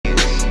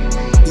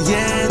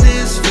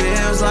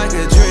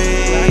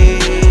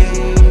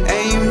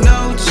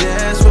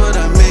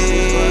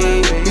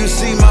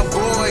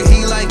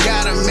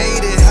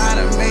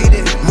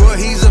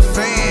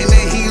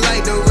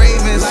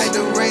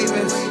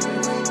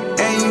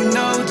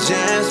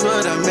just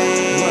what I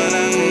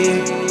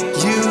mean.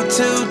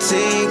 YouTube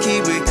team,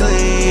 keep it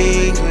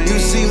clean. You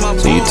see my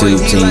So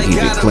YouTube team,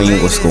 keep it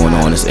clean. What's going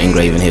on? It's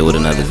Ingraven here with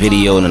another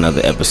video and another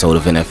episode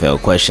of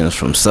NFL Questions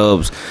from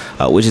Subs,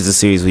 which is a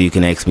series where you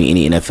can ask me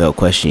any NFL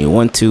question you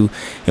want to,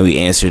 and we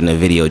answer it in a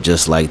video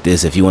just like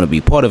this. If you want to be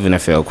part of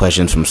NFL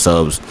Questions from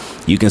Subs,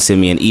 you can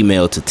send me an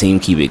email to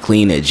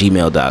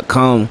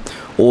teamkeepitclean@gmail.com,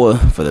 or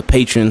for the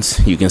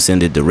patrons, you can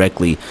send it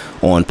directly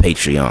on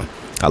Patreon.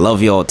 I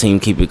love y'all, team.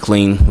 Keep it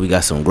clean. We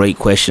got some great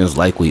questions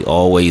like we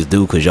always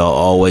do, because y'all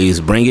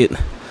always bring it.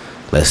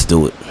 Let's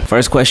do it.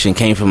 First question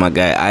came from my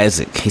guy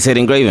Isaac. He said,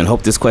 Ingraven,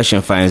 hope this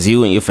question finds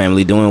you and your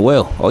family doing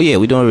well. Oh yeah,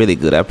 we're doing really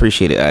good. I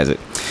appreciate it, Isaac.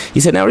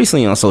 He said, now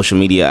recently on social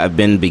media, I've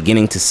been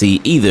beginning to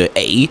see either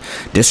A,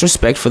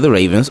 disrespect for the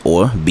Ravens,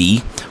 or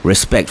B,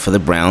 respect for the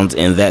Browns,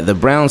 and that the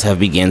Browns have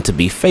begun to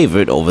be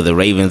favored over the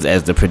Ravens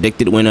as the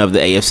predicted winner of the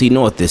AFC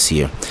North this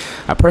year.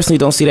 I personally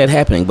don't see that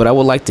happening, but I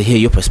would like to hear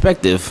your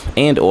perspective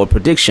and or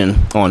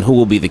prediction on who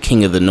will be the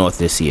king of the North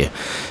this year.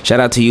 Shout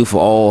out to you for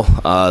all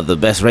the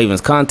best Ravens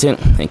content,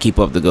 and keep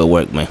up the good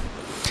work, man.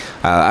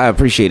 I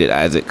appreciate it,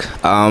 Isaac.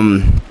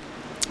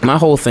 My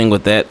whole thing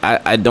with that,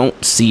 I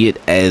don't see it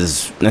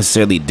as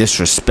necessarily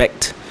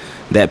disrespect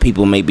that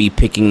people may be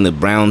picking the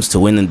Browns to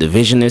win the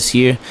division this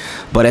year,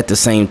 but at the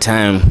same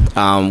time,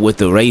 with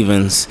the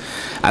Ravens,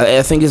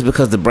 I think it's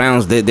because the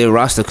Browns, their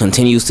roster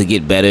continues to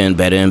get better and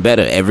better and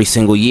better every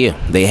single year.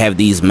 They have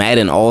these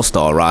Madden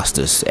All-Star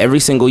rosters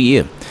every single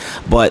year,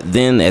 but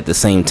then at the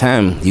same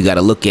time, you got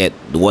to look at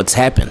what's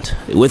happened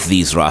with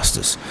these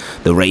rosters.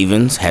 The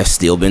Ravens have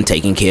still been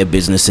taking care of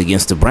business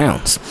against the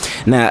Browns.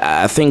 Now,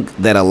 I think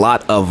that a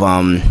lot of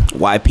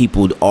why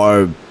people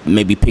are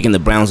maybe picking the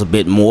Browns a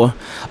bit more,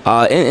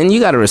 and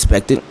you got to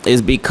respect it,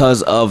 is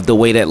because of the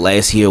way that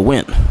last year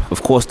went.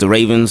 Of course, the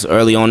Ravens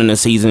early on in the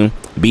season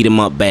beat them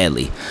up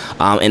badly,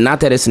 and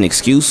not that it's an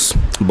excuse,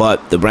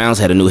 but the Browns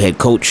had a new head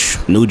coach,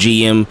 new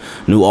GM,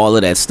 new all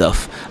of that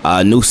stuff,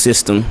 new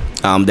system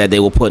that they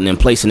were putting in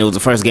place, and it was the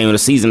first game of the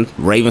season.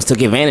 Ravens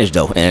took advantage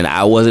though, and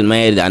I wasn't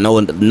mad. I know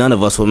none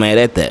of us were mad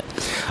at that,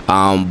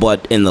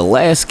 but in the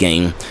last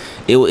game,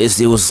 it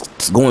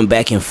was going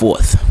back and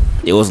forth.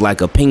 It was like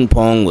a ping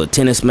pong or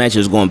tennis match. It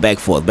was going back,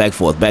 forth, back,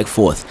 forth, back,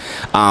 forth.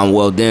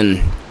 Well,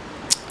 then,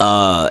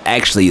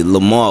 actually,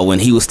 Lamar, when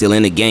he was still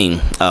in the game,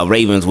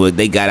 Ravens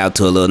they got out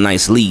to a little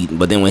nice lead.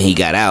 But then when he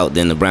got out,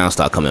 then the Browns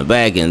started coming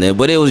back,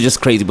 but it was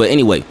just crazy. But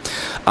anyway,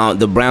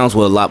 the Browns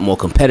were a lot more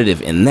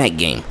competitive in that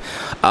game.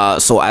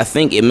 So I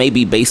think it may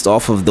be based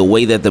off of the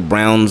way that the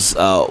Browns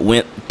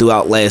went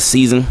throughout last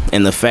season,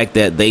 and the fact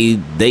that they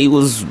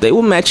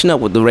were matching up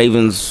with the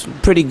Ravens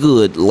pretty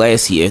good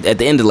last year, at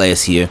the end of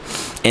last year,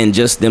 and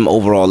just them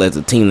overall as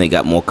a team, they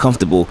got more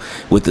comfortable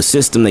with the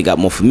system, they got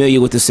more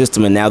familiar with the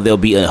system, and now they'll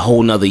be a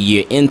whole nother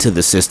year into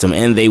the system,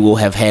 and they will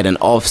have had an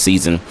off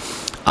season.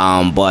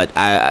 But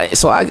I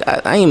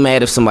ain't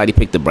mad if somebody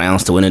picked the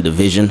Browns to win a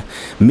division.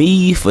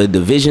 Me, for the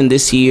division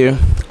this year,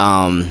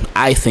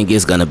 I think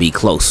it's gonna be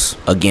close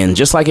again,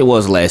 just like it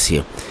was last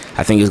year.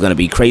 I think it's gonna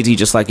be crazy,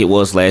 just like it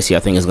was last year.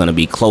 I think it's gonna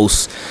be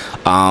close.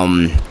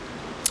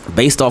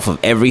 Based off of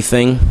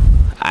everything,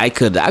 I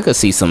could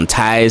see some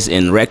ties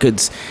in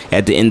records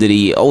at the end of the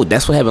year. Oh,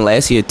 that's what happened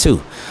last year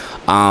too.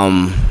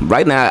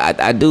 Right now,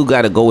 I do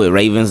gotta go with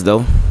Ravens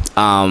though.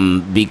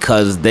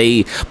 Because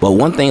but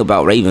one thing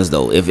about Ravens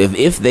though,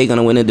 if they're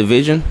gonna win a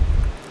division,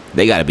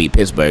 they gotta beat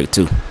Pittsburgh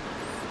too.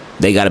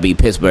 They gotta beat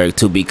Pittsburgh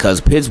too, because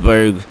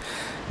Pittsburgh,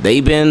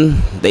 they've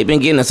been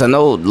getting us. I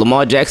know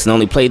Lamar Jackson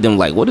only played them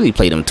what did he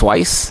play them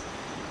twice,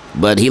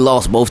 but he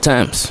lost both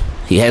times.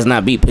 He has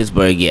not beat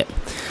Pittsburgh yet.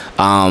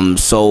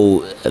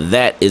 So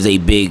that is a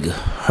big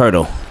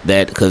hurdle.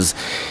 That because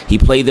he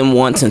played them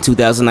once in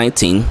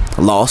 2019,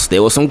 lost.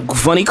 There were some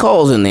funny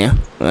calls in there.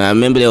 I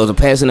remember there was a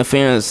pass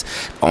interference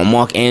on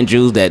Mark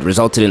Andrews that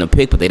resulted in a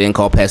pick, but they didn't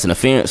call pass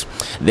interference.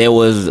 There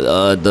was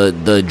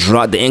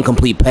the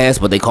incomplete pass,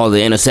 but they called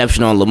the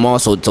interception on Lamar.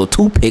 So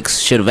two picks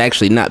should have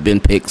actually not been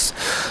picks.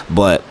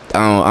 But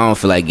I don't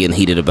feel like getting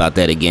heated about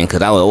that again,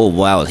 because I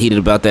was heated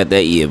about that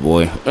year,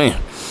 boy.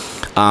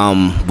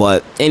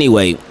 But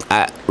anyway,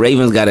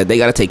 Ravens gotta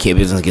take care of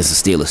business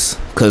against the Steelers,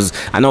 because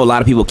I know a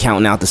lot of people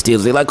counting out the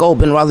Steelers. They're like, oh,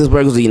 Ben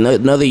Roethlisberger's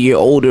another year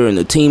older and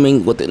the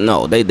teaming.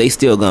 No, they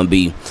still gonna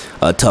be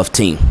a tough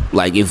team.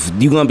 Like, if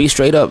you're gonna be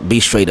straight up,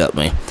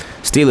 man.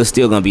 Steelers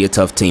still gonna be a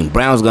tough team.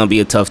 Browns gonna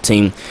be a tough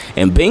team,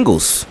 and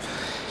Bengals,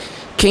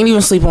 can't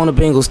even sleep on the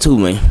Bengals too,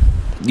 man.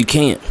 You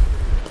can't.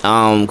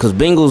 Because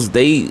Bengals,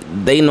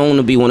 they known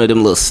to be one of them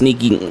little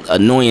sneaky,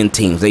 annoying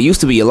teams. They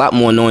used to be a lot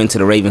more annoying to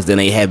the Ravens than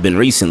they have been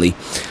recently.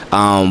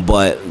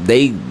 But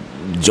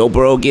Joe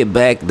Burrow get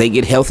back, they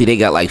get healthy, they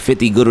got like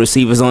 50 good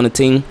receivers on the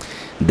team.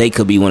 They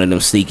could be one of them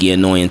sneaky,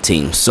 annoying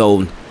teams.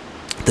 So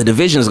the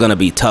division is going to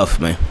be tough,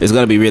 man. It's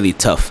going to be really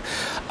tough.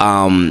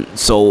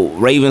 So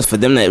Ravens, for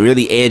them to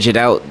really edge it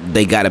out,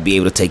 they got to be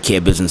able to take care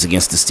of business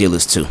against the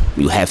Steelers too.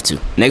 You have to.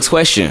 Next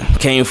question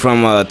came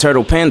from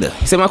Turtle Panda.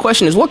 He said, my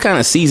question is, what kind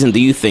of season do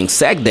you think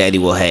Sack Daddy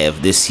will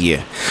have this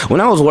year?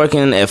 When I was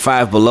working at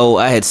Five Below,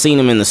 I had seen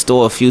him in the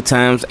store a few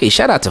times. Hey,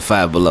 shout out to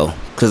Five Below,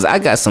 because I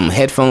got some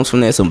headphones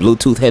from there, some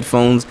Bluetooth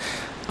headphones,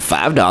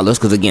 $5,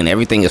 because again,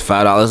 everything is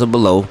 $5 or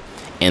below,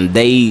 and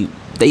they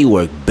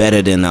work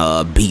better than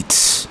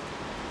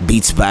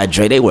Beats by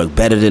Dre. They work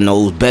better than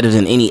those, better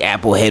than any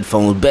Apple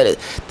headphones, better.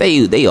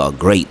 They are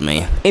great,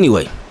 man.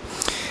 Anyway,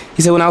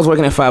 he said, when I was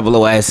working at Five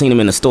Below, I had seen him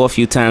in the store a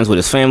few times with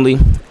his family.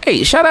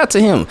 Hey, shout out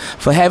to him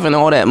for having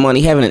all that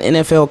money, having an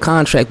NFL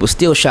contract, but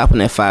still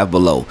shopping at Five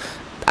Below.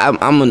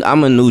 I'm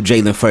a new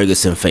Jalen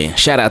Ferguson fan.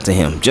 Shout out to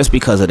him just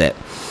because of that.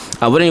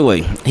 But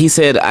anyway, he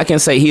said, I can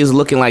say he is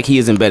looking like he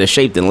is in better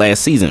shape than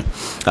last season.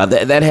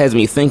 That has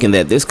me thinking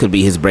that this could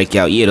be his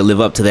breakout year to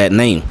live up to that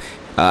name.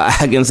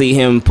 I can see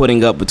him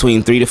putting up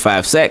between 3 to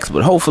 5 sacks,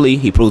 but hopefully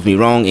he proves me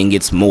wrong and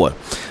gets more.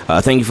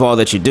 Thank you for all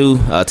that you do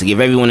to give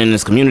everyone in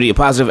this community a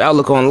positive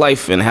outlook on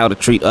life and how to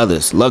treat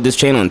others. Love this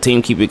channel and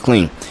team, keep it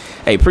clean.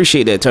 Hey,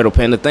 appreciate that, Turtle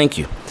Panda. Thank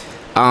you.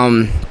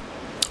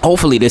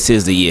 Hopefully this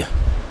is the year.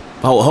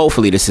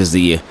 Hopefully this is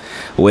the year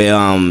where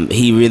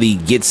he really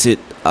gets it,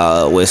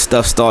 where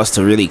stuff starts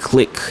to really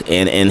click,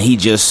 and he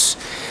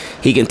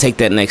can take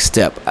that next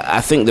step.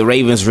 I think the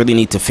Ravens really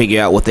need to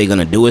figure out what they're going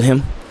to do with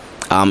him.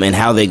 And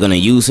how they're going to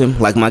use him.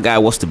 Like my guy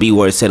What's the B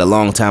Word said a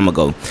long time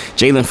ago,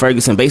 Jalen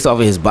Ferguson, based off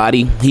of his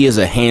body, he is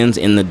a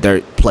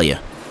hands-in-the-dirt player.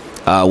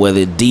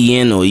 Whether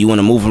DN or you want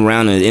to move him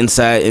around an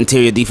inside,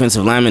 interior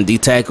defensive lineman,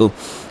 D-tackle,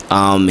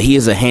 he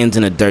is a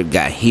hands-in-the-dirt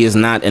guy. He is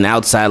not an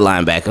outside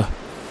linebacker.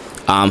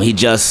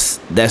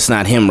 That's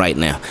not him right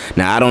now.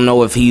 Now, I don't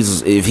know if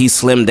he's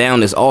slimmed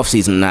down this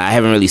offseason. Now, I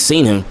haven't really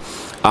seen him.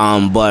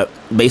 But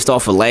based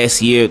off of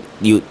last year,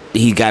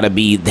 he got to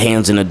be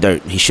hands in the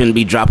dirt. He shouldn't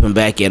be dropping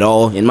back at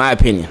all, in my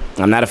opinion.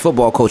 I'm not a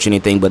football coach or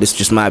anything, but it's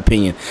just my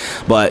opinion.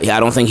 But I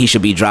don't think he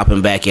should be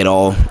dropping back at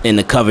all in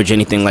the coverage,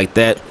 anything like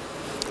that.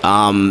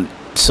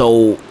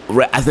 So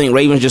I think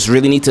Ravens just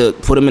really need to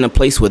put him in a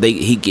place where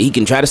he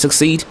can try to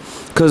succeed.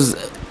 Because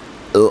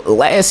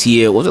last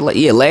year,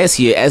 last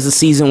year, as the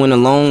season went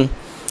along,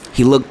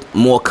 he looked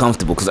more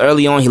comfortable. Because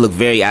early on, he looked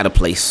very out of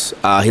place.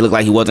 He looked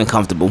like he wasn't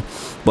comfortable.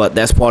 But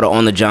that's part of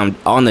on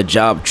the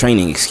job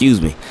training,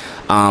 excuse me.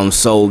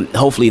 So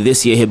hopefully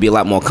this year he'll be a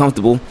lot more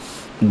comfortable.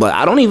 But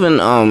I don't even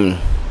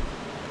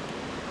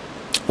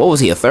what was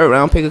he, a 3rd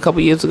round pick a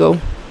couple years ago?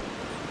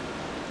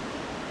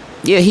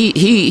 Yeah,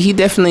 he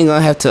definitely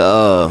gonna have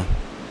to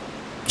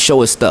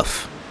show his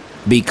stuff,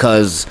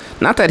 because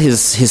not that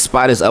his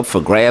spot is up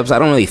for grabs. I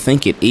don't really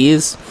think it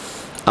is,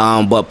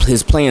 but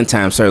his playing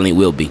time certainly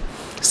will be.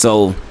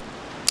 So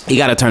he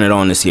got to turn it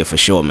on this year for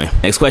sure, man.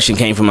 Next question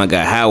came from my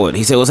guy Howard.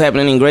 He said, what's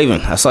happening in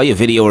Ingraven? I saw your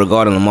video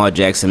regarding Lamar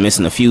Jackson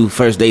missing a few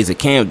first days of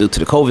camp due to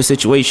the COVID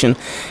situation,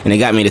 and it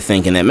got me to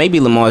thinking that maybe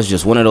Lamar is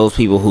just one of those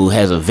people who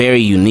has a very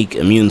unique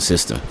immune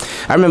system.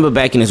 I remember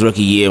back in his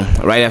rookie year,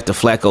 right after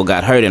Flacco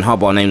got hurt and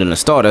Harbaugh named him the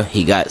starter,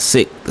 he got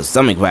sick, the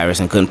stomach virus,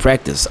 and couldn't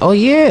practice. Oh,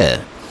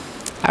 yeah.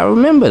 I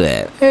remember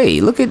that.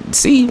 Hey,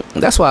 see,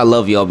 that's why I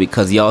love y'all,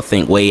 because y'all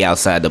think way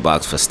outside the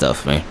box for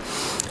stuff, man.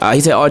 He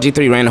said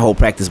RG3 ran the whole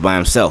practice by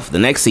himself. The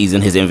next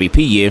season, his MVP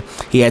year,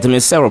 he had to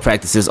miss several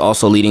practices,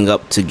 also leading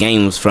up to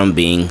games from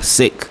being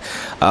sick.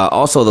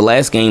 Also, the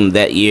last game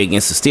that year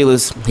against the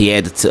Steelers, he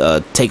had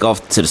to take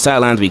off to the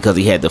sidelines because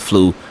he had the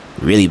flu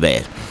really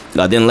bad.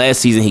 Then last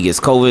season, he gets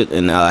COVID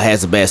and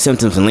has the bad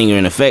symptoms and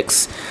lingering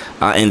effects.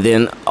 And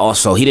then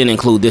also, he didn't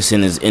include this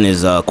in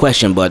his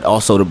question, but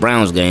also the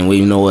Browns game,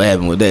 we know what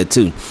happened with that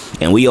too.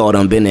 And we all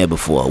done been there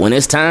before. When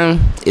it's time,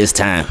 it's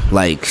time.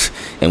 Like,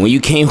 and when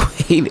you can't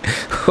wait,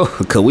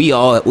 cause we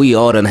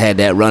all done had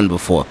that run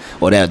before,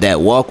 or that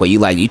walk where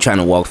you trying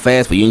to walk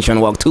fast, but you ain't trying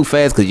to walk too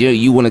fast because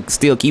you want to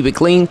still keep it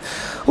clean.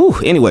 Ooh,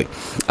 anyway,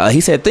 he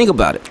said, think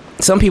about it.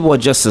 Some people are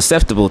just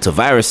susceptible to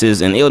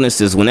viruses and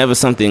illnesses whenever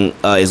something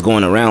is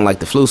going around, like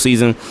the flu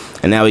season,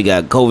 and now we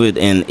got COVID,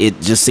 and it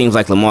just seems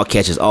like Lamar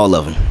catches all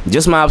of them.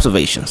 Just my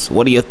observations.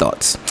 What are your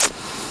thoughts?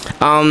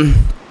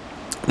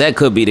 That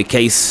could be the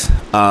case.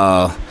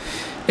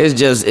 It's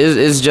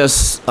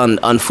just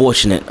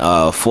unfortunate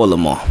for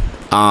Lamar.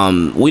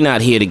 We're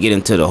not here to get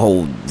into the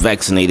whole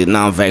vaccinated,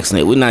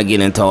 non-vaccinated. We're not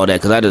getting into all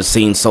that, because I just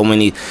seen so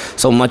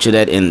much of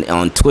that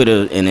on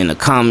Twitter and in the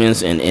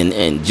comments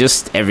and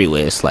just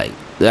everywhere. It's like,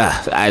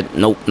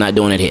 nope, not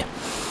doing it here.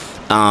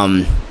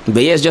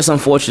 But yeah, it's just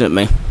unfortunate,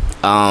 man.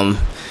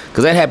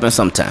 Because that happens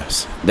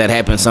sometimes.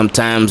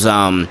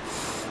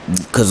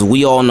 Because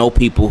we all know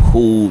people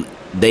who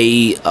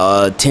they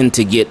tend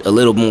to get a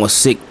little more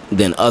sick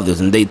than others,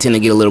 and they tend to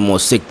get a little more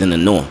sick than the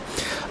norm.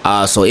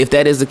 So if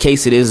that is the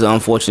case, it is an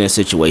unfortunate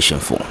situation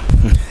for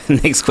him.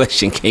 Next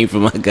question came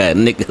from my guy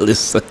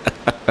Nicholas.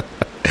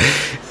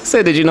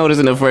 Said, did you notice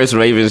in the first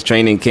Ravens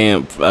training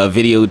camp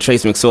video,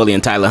 Trace McSorley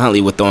and Tyler Huntley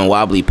were throwing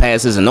wobbly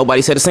passes and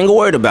nobody said a single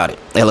word about it?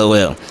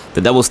 LOL.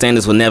 The double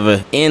standards will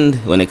never end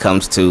when it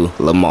comes to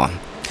Lamar.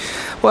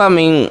 Well, I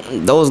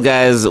mean, those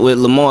guys with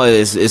Lamar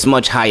is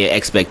much higher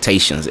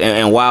expectations,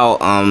 and while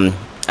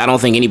I don't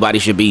think anybody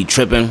should be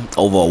tripping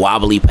over a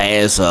wobbly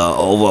pass,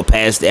 over a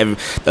pass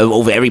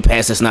over every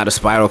pass that's not a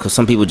spiral, because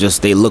some people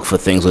just they look for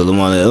things with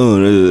Lamar. Like,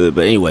 oh,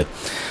 but anyway,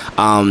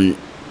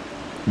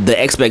 the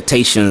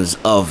expectations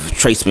of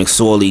Trace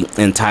McSorley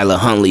and Tyler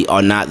Huntley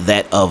are not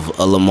that of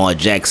a Lamar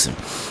Jackson.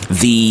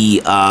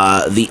 The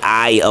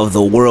eye of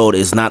the world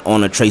is not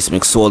on a Trace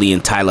McSorley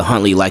and Tyler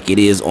Huntley like it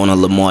is on a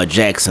Lamar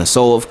Jackson.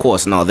 So, of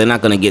course, no, they're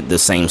not going to get the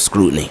same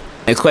scrutiny.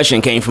 Next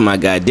question came from my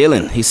guy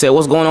Dylan. He said,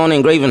 what's going on,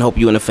 Ingraven? Hope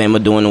you and the fam are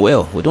doing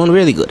well. We're doing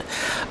really good.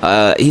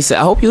 He said,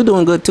 I hope you're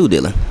doing good too,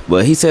 Dylan.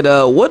 But he said,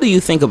 what do you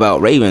think about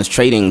Ravens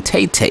trading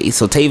Tay-Tay,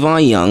 so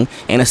Tavon Young,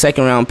 and a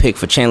second-round pick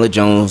for Chandler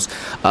Jones?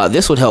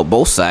 This would help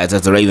both sides,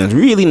 as the Ravens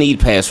really need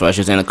pass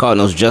rushers, and the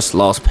Cardinals just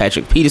lost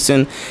Patrick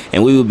Peterson,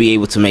 and we will be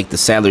able to make the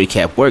salary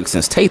cap work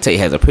since Tay-Tay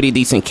has a pretty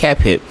decent cap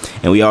hit,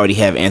 and we already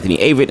have Anthony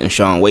Averett and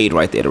Sean Wade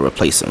right there to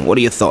replace him. What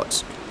are your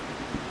thoughts?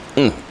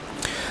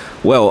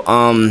 Well,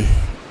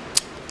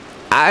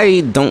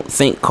 I don't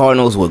think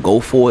Cardinals would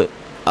go for it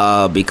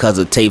because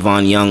of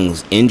Tavon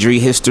Young's injury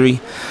history.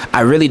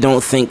 I really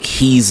don't think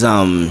he's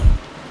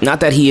not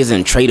that he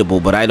isn't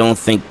tradable, but I don't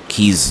think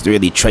he's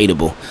really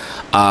tradable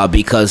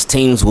because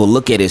teams will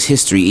look at his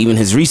history, even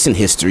his recent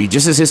history,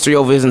 just his history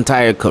over his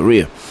entire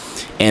career,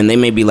 and they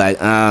may be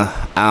like,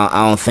 I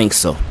don't think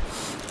so.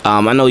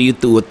 I know you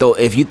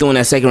if you threw in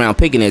that second round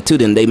pick in there too,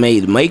 then they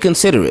may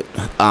consider it.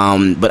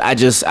 But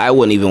I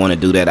wouldn't even want to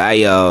do that.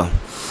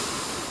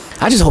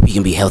 I just hope he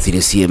can be healthy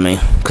this year,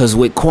 man. Because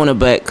with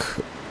cornerback,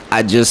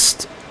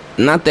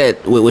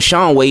 with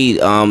Sean Wade,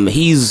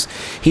 he's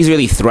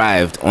really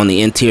thrived on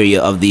the interior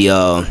of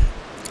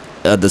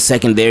the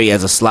secondary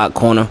as a slot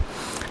corner.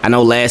 I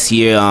know last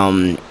year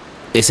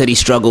they said he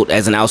struggled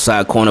as an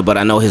outside corner, but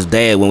I know his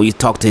dad, when we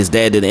talked to his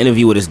dad, did an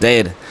interview with his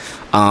dad,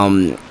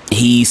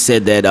 he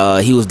said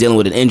that he was dealing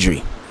with an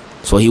injury.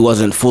 So he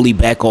wasn't fully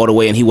back all the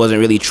way, and he wasn't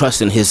really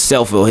trusting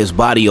himself or his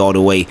body all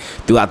the way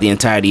throughout the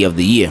entirety of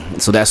the year.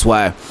 So that's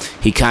why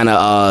he kind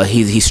of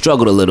he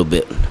struggled a little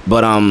bit.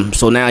 But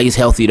so now he's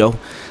healthy though,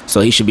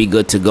 so he should be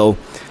good to go.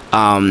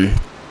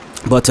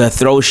 But to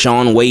throw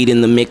Sean Wade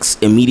in the mix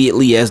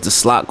immediately as the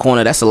slot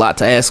corner, that's a lot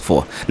to ask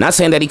for. Not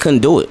saying that he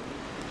couldn't do it,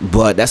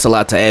 but that's a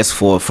lot to ask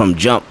for from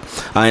jump.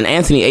 And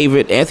Anthony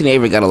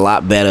Averett got a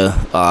lot better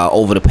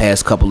over the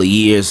past couple of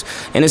years,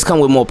 and it's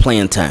come with more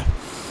playing time.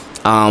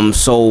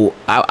 So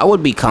I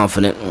would be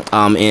confident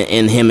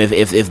in him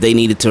if they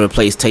needed to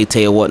replace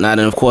Tay-Tay or whatnot.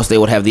 And of course they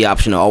would have the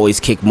option to always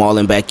kick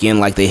Marlon back in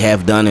like they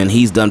have done, and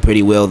he's done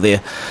pretty well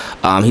there.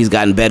 He's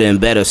gotten better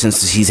and better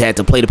since he's had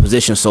to play the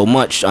position so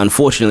much,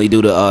 unfortunately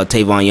due to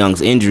Tavon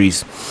Young's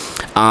injuries.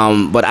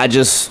 But I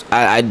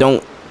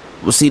don't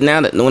see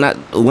now that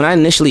when I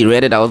initially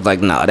read it, I was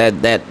like, no,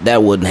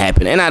 that wouldn't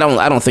happen. And I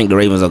don't think the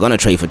Ravens are gonna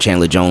trade for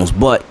Chandler Jones,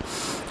 but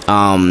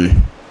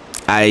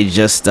I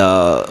just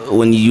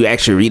when you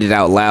actually read it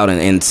out loud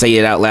and say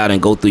it out loud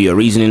and go through your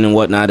reasoning and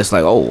whatnot, it's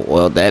like, oh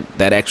well,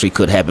 that actually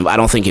could happen, but I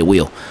don't think it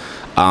will.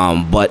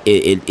 But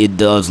it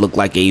does look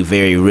like a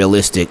very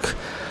realistic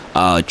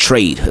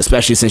trade,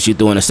 especially since you're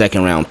doing a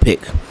second round pick.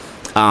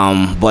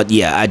 But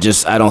yeah, I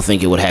don't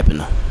think it would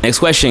happen. Next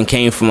question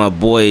came from my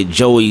boy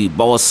Joey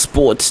Boss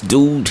Sports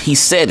Dude. He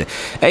said,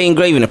 hey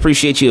Ingraven,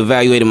 appreciate you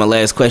evaluating my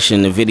last question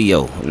in the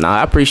video. Now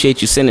I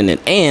appreciate you sending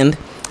it, and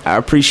I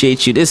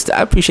appreciate you this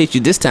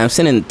time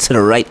sending it to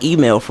the right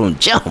email from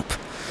Jump.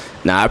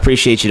 Now I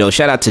appreciate you though.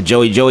 Shout out to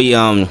Joey.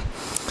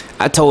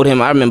 I told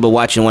him, I remember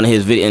watching one of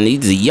his videos, and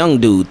he's a young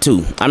dude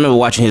too. I remember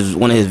watching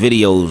one of his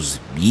videos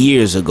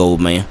years ago,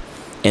 man.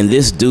 And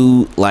this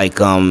dude,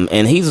 like,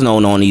 and he's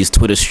known on these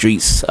Twitter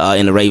streets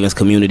in the Ravens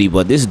community,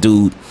 but this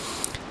dude,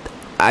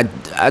 I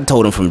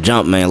told him from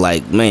jump, man,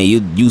 like, man,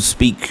 you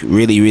speak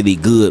really, really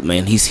good,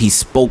 man. He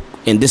spoke,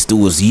 and this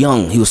dude was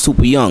young. He was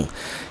super young.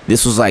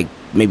 This was like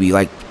maybe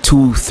like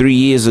 2-3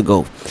 years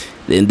ago.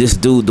 And this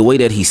dude, the way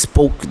that he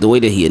spoke, the way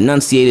that he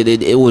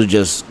enunciated it was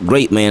just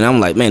great, man. I'm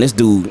like, man, this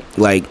dude,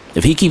 like,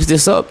 if he keeps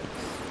this up,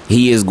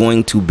 he is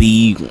going to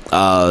be,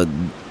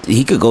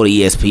 he could go to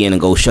ESPN and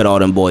go shut all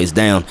them boys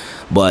down,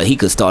 but he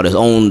could start his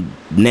own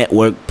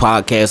network,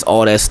 podcast,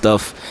 all that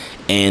stuff.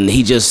 And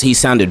he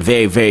sounded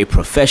very, very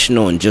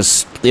professional, and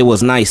just, it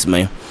was nice,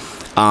 man.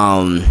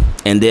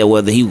 And then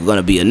whether he was going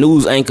to be a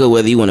news anchor,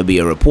 whether he want to be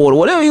a reporter,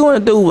 whatever you want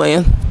to do,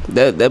 man,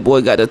 that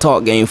boy got the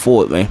talk game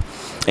for it, man.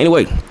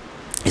 Anyway,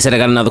 he said, I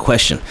got another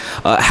question.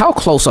 How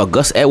close are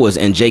Gus Edwards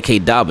and J.K.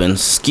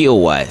 Dobbins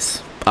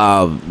skill-wise?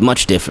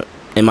 Much different,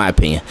 in my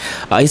opinion.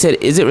 He said,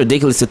 is it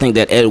ridiculous to think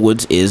that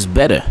Edwards is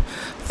better?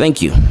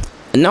 Thank you.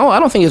 No, I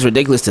don't think it's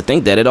ridiculous to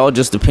think that. It all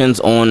just depends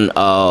on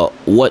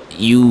what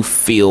you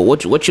feel,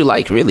 what you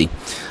like, really.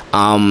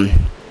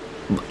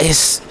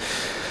 It's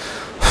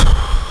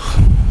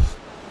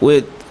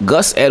with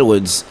Gus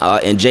Edwards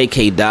and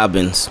J.K.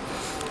 Dobbins.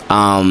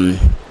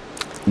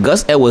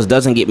 Gus Edwards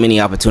doesn't get many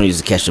opportunities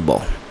to catch the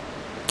ball.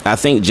 I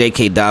think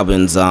J.K.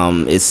 Dobbins,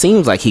 it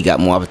seems like he got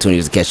more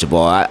opportunities to catch the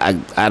ball.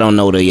 I don't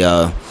know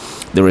the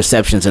the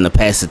receptions and the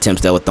pass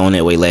attempts that were thrown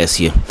that way last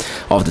year.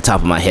 Off the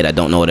top of my head, I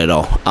don't know it at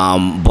all.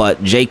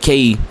 But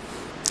J.K.,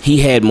 he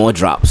had more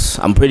drops.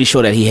 I'm pretty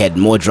sure that he had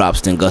more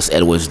drops than Gus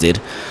Edwards did.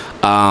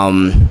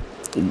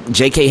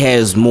 J.K.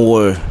 has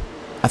more,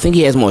 I think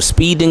he has more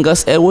speed than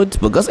Gus Edwards,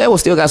 but Gus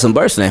Edwards still got some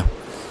burst now.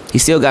 He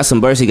still got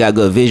some burst. He got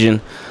good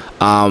vision.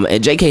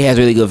 And J.K. has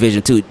really good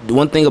vision too.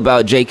 One thing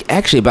about Jake,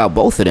 actually about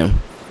both of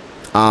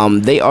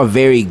them, they are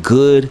very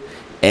good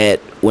at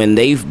when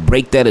they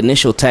break that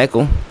initial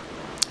tackle.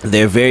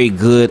 They're very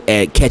good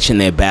at catching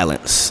their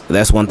balance.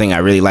 That's one thing I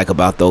really like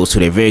about those two.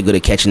 They're very good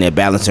at catching their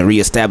balance and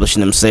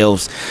reestablishing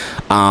themselves.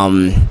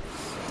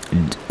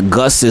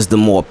 Gus is the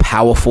more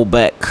powerful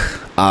back.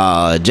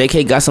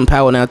 JK got some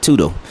power now too,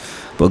 though.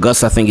 But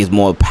Gus, I think, is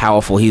more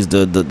powerful. He's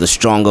the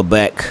stronger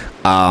back.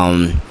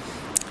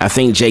 I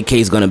think JK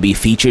is going to be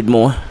featured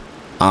more.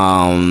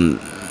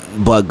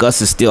 But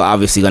Gus is still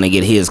obviously going to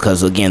get his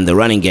because, again, the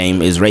running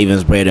game is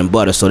Ravens bread and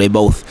butter. So they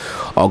both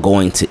are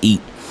going to eat.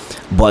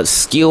 But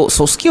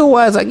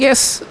skill-wise, I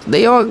guess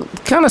they are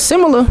kind of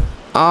similar.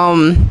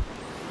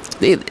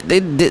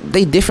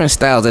 They different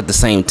styles at the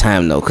same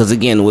time, though. Because,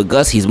 again, with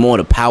Gus, he's more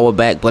the power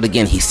back. But,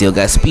 again, he still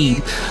got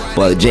speed.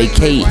 But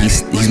JK,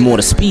 he's more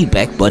the speed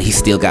back, but he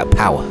still got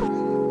power.